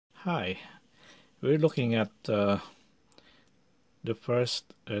Hi, we're looking at the first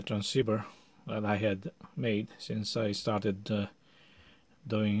transceiver that I had made since I started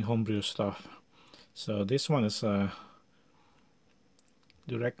doing homebrew stuff. So this one is a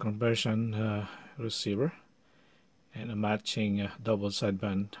direct conversion receiver and a matching double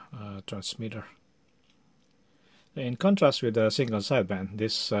sideband transmitter. In contrast with the single sideband,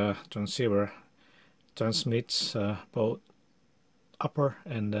 this transceiver transmits both upper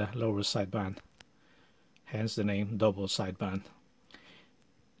and lower sideband, hence the name double sideband.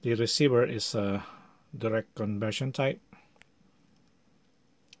 The receiver is a direct conversion type,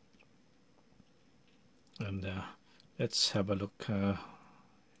 and let's have a look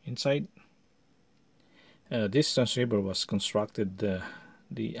inside. This transceiver was constructed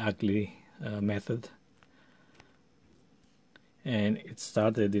the ugly method, and it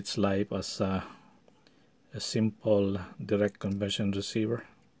started its life as a simple direct conversion receiver.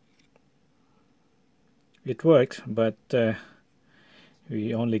 It worked, but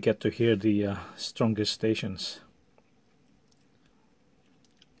we only get to hear the strongest stations.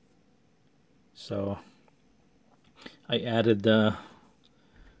 So I added an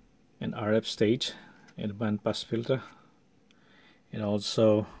RF stage and a bandpass filter, and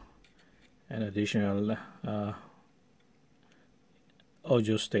also an additional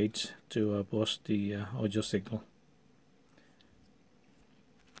audio stage to boost the audio signal.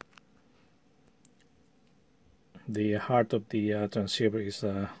 The heart of the transceiver is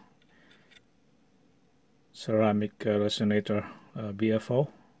a ceramic resonator BFO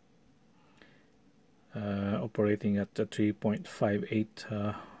operating at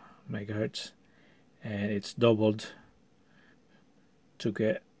 3.58 megahertz, and it's doubled to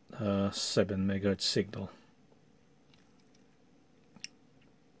get 7 megahertz signal.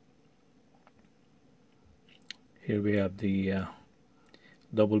 Here we have the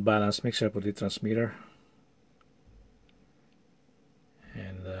double balance mixer for the transmitter,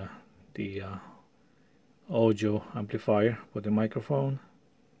 and the audio amplifier for the microphone,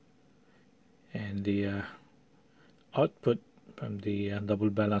 and the output from the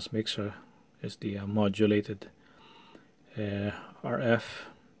double balance mixer is the modulated RF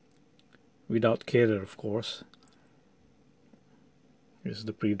without carrier, of course. This is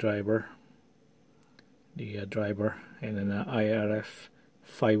the pre-driver, the driver, and an IRF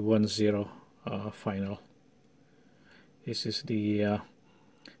 510 final. This is the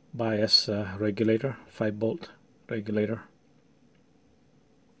bias regulator, 5-volt regulator.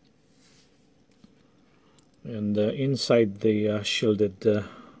 And inside the shielded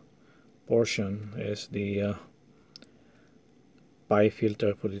portion is the pi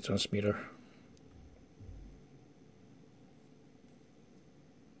filter for the transmitter.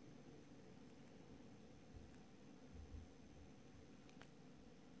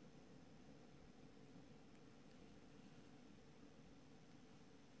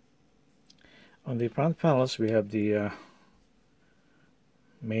 On the front panels we have the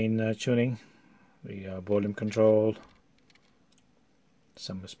main tuning, the volume control,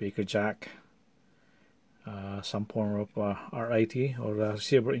 some speaker jack, some form of RIT or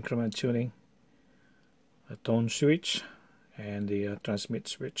receiver increment tuning, a tone switch, and the transmit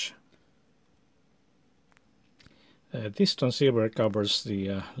switch. This transceiver covers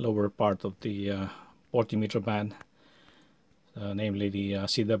the lower part of the 40 meter band, namely the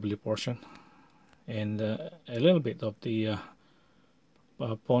CW portion, and a little bit of the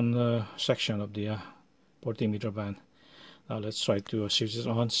PON section of the 40 meter band. Now let's try to switch it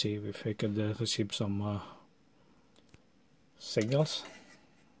on, see if we could receive some signals.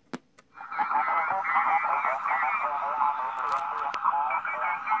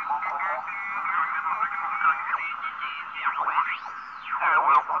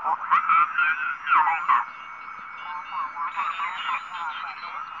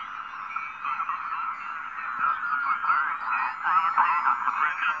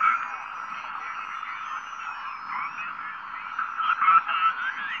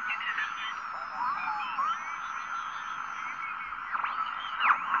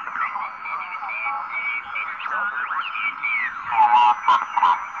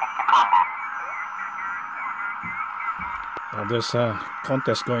 There's a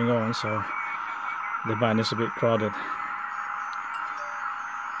contest going on, so the band is a bit crowded.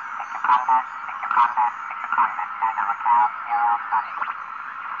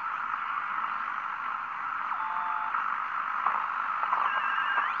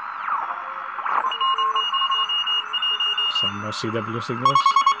 Some more CW signals.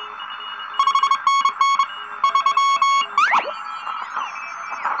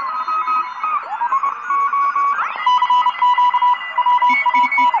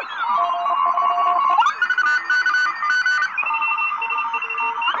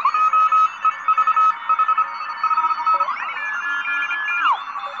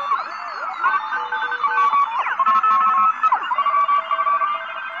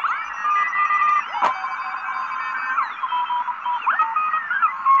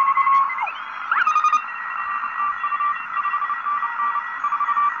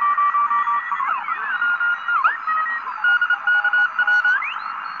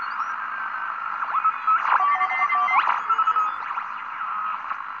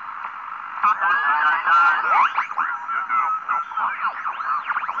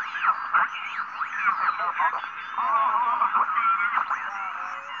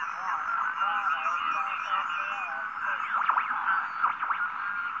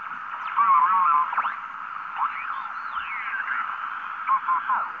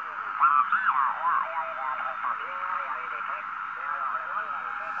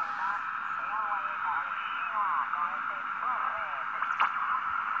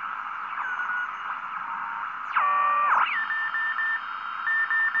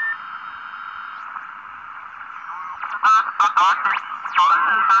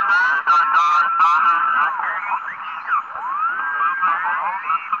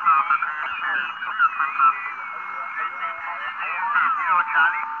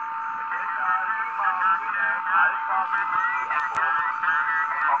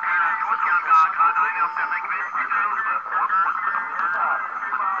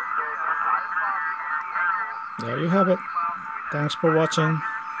 There you have it. Thanks for watching.